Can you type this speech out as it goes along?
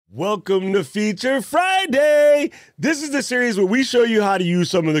Welcome to Feature Friday. This is the series where we show you how to use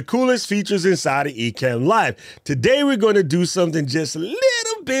some of the coolest features inside of Ecamm Live. Today, we're going to do something just a little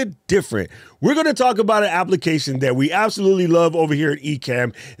bit different. We're going to talk about an application that we absolutely love over here at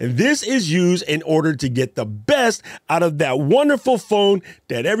Ecamm, and this is used in order to get the best out of that wonderful phone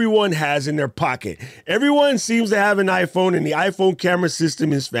that everyone has in their pocket. Everyone seems to have an iPhone, and the iPhone camera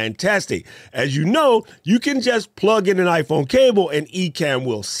system is fantastic. As you know, you can just plug in an iPhone cable and Ecamm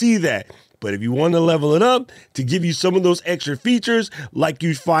will see that. But if you want to level it up to give you some of those extra features like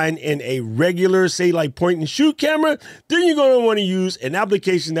you find in a regular, say like point and shoot camera, then you're going to want to use an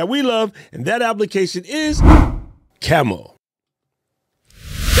application that we love, and that application is Camo.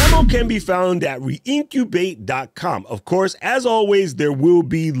 Camo can be found at reincubate.com. Of course, as always, there will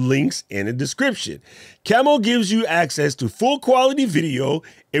be links in the description. Camo gives you access to full quality video.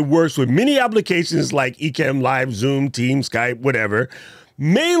 It works with many applications like Ecamm Live, Zoom, Teams, Skype, whatever.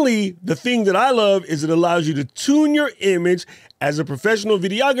 Mainly, the thing that I love is it allows you to tune your image. As a professional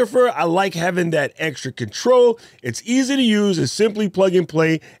videographer, I like having that extra control. It's easy to use, it's simply plug and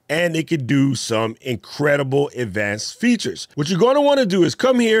play, and it can do some incredible advanced features. What you're going to want to do is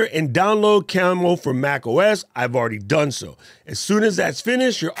come here and download Camo for Mac OS. I've already done so. As soon as that's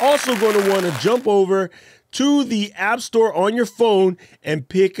finished, you're also going to want to jump over to the App Store on your phone and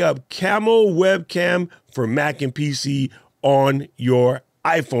pick up Camo Webcam for Mac and PC on your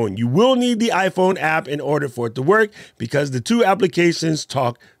iPhone. You will need the iPhone app in order for it to work because the two applications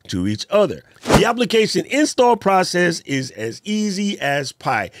talk to each other. The application install process is as easy as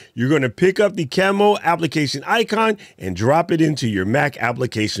pie. You're going to pick up the Camo application icon and drop it into your Mac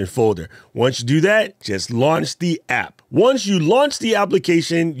application folder. Once you do that, just launch the app. Once you launch the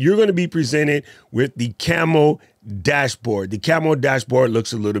application, you're going to be presented with the Camo dashboard. The Camo dashboard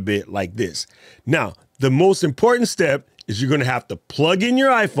looks a little bit like this. Now, the most important step is you're going to have to plug in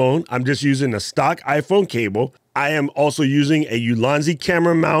your iPhone. I'm just using a stock iPhone cable. I am also using a Ulanzi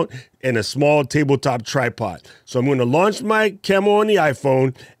camera mount and a small tabletop tripod. So I'm going to launch my Camo on the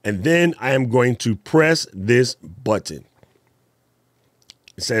iPhone, and then I am going to press this button.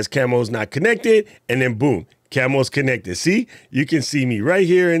 It says Camo is not connected, and then boom, Camo is connected. See, you can see me right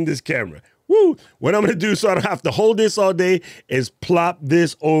here in this camera. Woo! What I'm going to do so I don't have to hold this all day is plop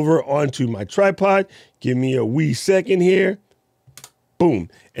this over onto my tripod. Give me a wee second here. Boom.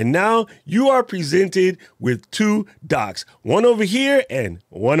 And now you are presented with two docks, one over here and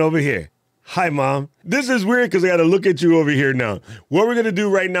one over here. Hi, Mom. This is weird because I got to look at you over here now. What we're going to do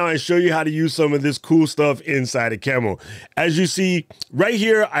right now is show you how to use some of this cool stuff inside of Camo. As you see right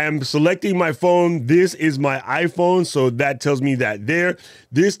here, I am selecting my phone. This is my iPhone, so that tells me that there.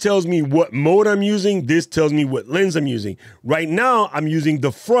 This tells me what mode I'm using. This tells me what lens I'm using. Right now, I'm using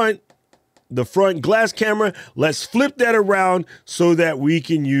the front glass camera. Let's flip that around so that we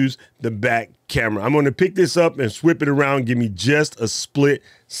can use the back camera. I'm going to pick this up and swip it around. Give me just a split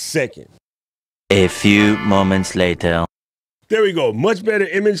second. A few moments later. There we go. Much better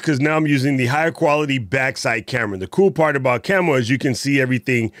image because now I'm using the higher quality backside camera. The cool part about Camo is you can see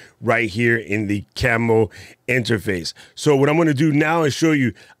everything right here in the Camo interface. So what I'm going to do now is show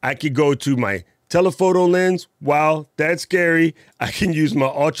you, I could go to my telephoto lens. Wow, that's scary. I can use my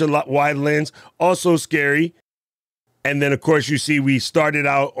ultra wide lens, also scary. And then, of course, you see we started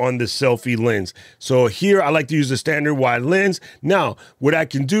out on the selfie lens. So here I like to use the standard wide lens. Now, what I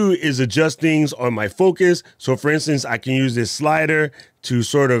can do is adjust things on my focus. So, for instance, I can use this slider to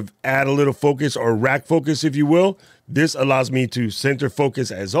sort of add a little focus or rack focus, if you will. This allows me to center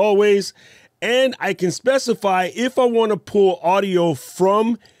focus as always. And I can specify if I want to pull audio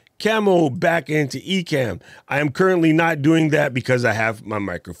from Camo back into Ecamm. I am currently not doing that because I have my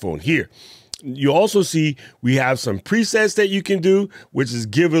microphone here. You also see we have some presets that you can do, which is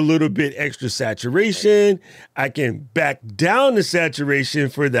give a little bit extra saturation. I can back down the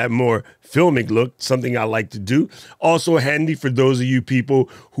saturation for that more filmic look, something I like to do. Also handy for those of you people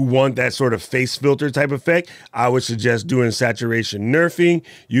who want that sort of face filter type effect. I would suggest doing saturation nerfing.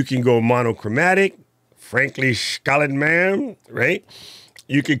 You can go monochromatic, frankly, Scarlet Man, right?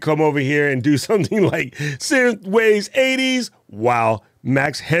 You can come over here and do something like Synthwaves 80s. Wow.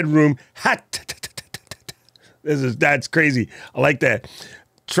 Max headroom. That's crazy. I like that.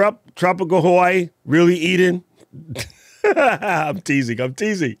 Tropical Hawaii. Really Eden. I'm teasing.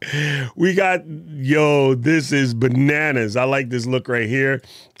 We got, this is bananas. I like this look right here.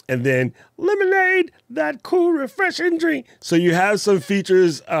 And then lemonade, that cool, refreshing drink. So you have some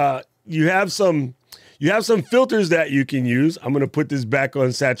features. You You have some filters that you can use. I'm going to put this back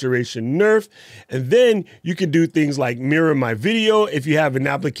on saturation nerf. And then you can do things like mirror my video. If you have an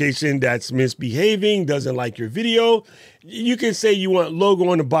application that's misbehaving, doesn't like your video, you can say you want logo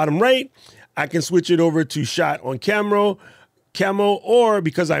on the bottom right. I can switch it over to shot on Camo, or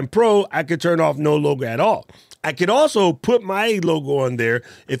because I'm pro, I could turn off no logo at all. I could also put my logo on there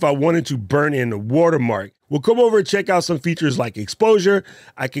if I wanted to burn in a watermark. We'll come over and check out some features like exposure.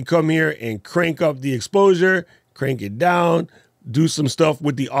 I can come here and crank up the exposure, crank it down, do some stuff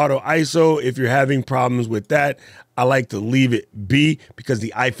with the auto ISO. If you're having problems with that, I like to leave it be because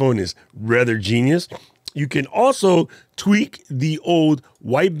the iPhone is rather genius. You can also tweak the old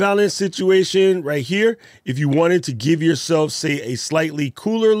white balance situation right here. If you wanted to give yourself, say, a slightly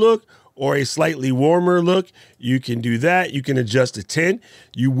cooler look or a slightly warmer look, you can do that. You can adjust the tint.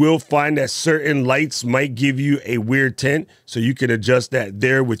 You will find that certain lights might give you a weird tint, so you can adjust that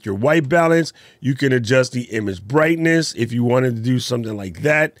there with your white balance. You can adjust the image brightness if you wanted to do something like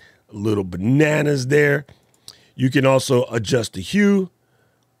that. A little bananas there. You can also adjust the hue.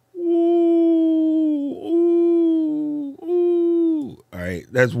 All right,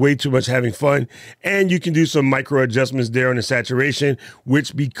 that's way too much having fun. And you can do some micro adjustments there on the saturation,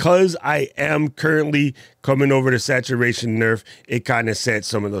 which because I am currently coming over to saturation nerf, it kind of sets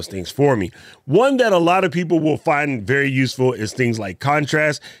some of those things for me. One that a lot of people will find very useful is things like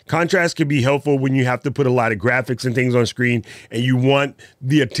contrast. Contrast can be helpful when you have to put a lot of graphics and things on screen and you want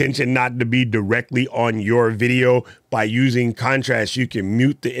the attention not to be directly on your video. By using contrast, you can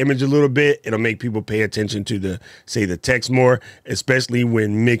mute the image a little bit. It'll make people pay attention to the, say, the text more, especially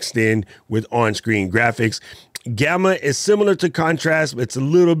when mixed in with on-screen graphics. Gamma is similar to contrast, but it's a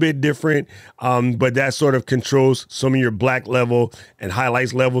little bit different, but that sort of controls some of your black level and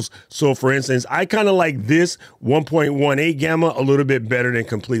highlights levels. So for instance, I kind of like this 1.18 gamma a little bit better than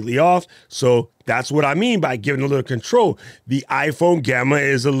completely off. So that's what I mean by giving a little control. The iPhone gamma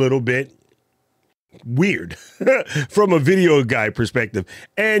is a little bit weird from a video guy perspective.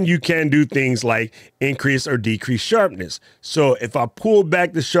 And you can do things like increase or decrease sharpness. So if I pull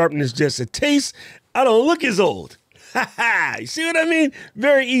back the sharpness just a taste, I don't look as old. You see what I mean?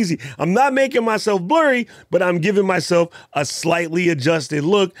 Very easy. I'm not making myself blurry, but I'm giving myself a slightly adjusted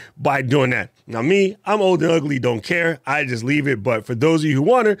look by doing that. Now me, I'm old and ugly, don't care. I just leave it. But for those of you who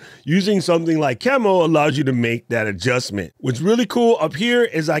want to, using something like Camo allows you to make that adjustment. What's really cool up here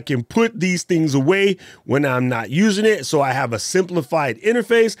is I can put these things away when I'm not using it. So I have a simplified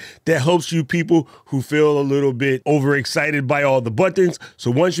interface that helps you people who feel a little bit overexcited by all the buttons.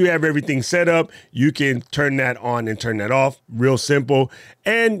 So once you have everything set up, you can turn that on and turn that off. Real simple.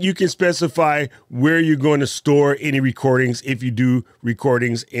 And you can specify where you're going to store any recordings if you do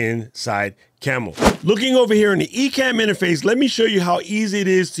recordings inside Camo. Looking over here in the Ecamm interface, let me show you how easy it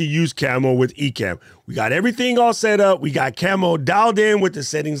is to use Camo with Ecamm. We got everything all set up. We got Camo dialed in with the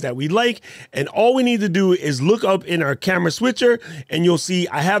settings that we like. And all we need to do is look up in our camera switcher and you'll see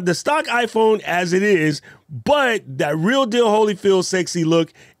I have the stock iPhone as it is, but that real deal Holyfield sexy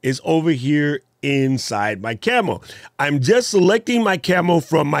look is over here inside my Camo. I'm just selecting my Camo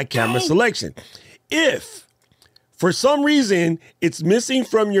from my camera selection. If for some reason it's missing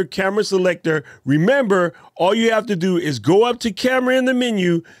from your camera selector, remember, all you have to do is go up to camera in the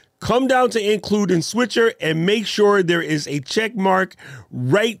menu, come down to include in switcher and make sure there is a check mark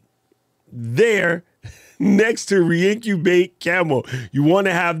right there next to reincubate Camo. You want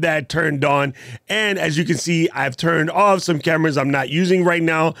to have that turned on. And as you can see, I've turned off some cameras I'm not using right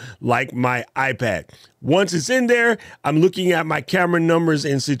now, like my iPad. Once it's in there, I'm looking at my camera numbers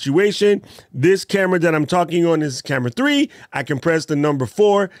and situation. This camera that I'm talking on is camera 3. I can press the number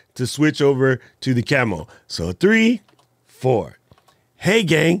 4 to switch over to the Camo. So 3, 4. Hey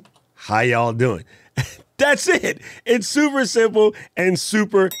gang, how y'all doing? That's it. It's super simple and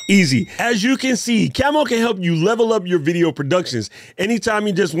super easy. As you can see, Camo can help you level up your video productions. Anytime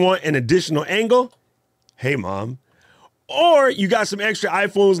you just want an additional angle, hey mom. Or you got some extra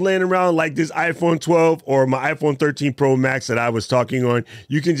iPhones laying around like this iPhone 12 or my iPhone 13 Pro Max that I was talking on.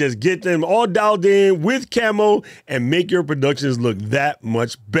 You can just get them all dialed in with Camo and make your productions look that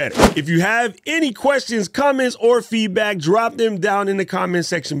much better. If you have any questions, comments, or feedback, drop them down in the comment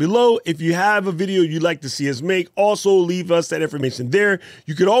section below. If you have a video you'd like to see us make, also leave us that information there.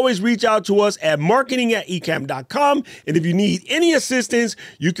 You could always reach out to us at marketing@ecamm.com. And if you need any assistance,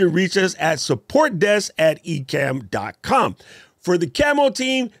 you can reach us at supportdesk@ecamm.com. For the Camo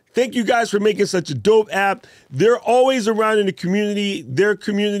team, thank you guys for making such a dope app. They're always around in the community. Their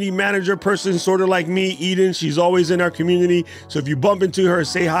community manager person, sort of like me, Eden, she's always in our community. So if you bump into her,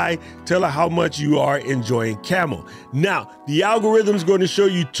 say hi, tell her how much you are enjoying Camo. Now, the algorithm's going to show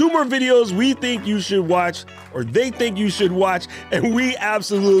you 2 more videos we think you should watch, or they think you should watch, and we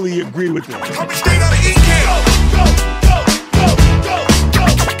absolutely agree with them.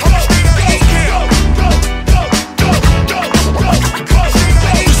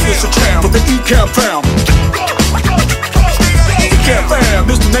 But the Ecamm fam, Ecamm fam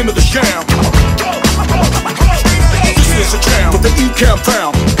is the name of the sham. This is a jam, but the Ecamm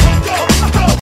fam.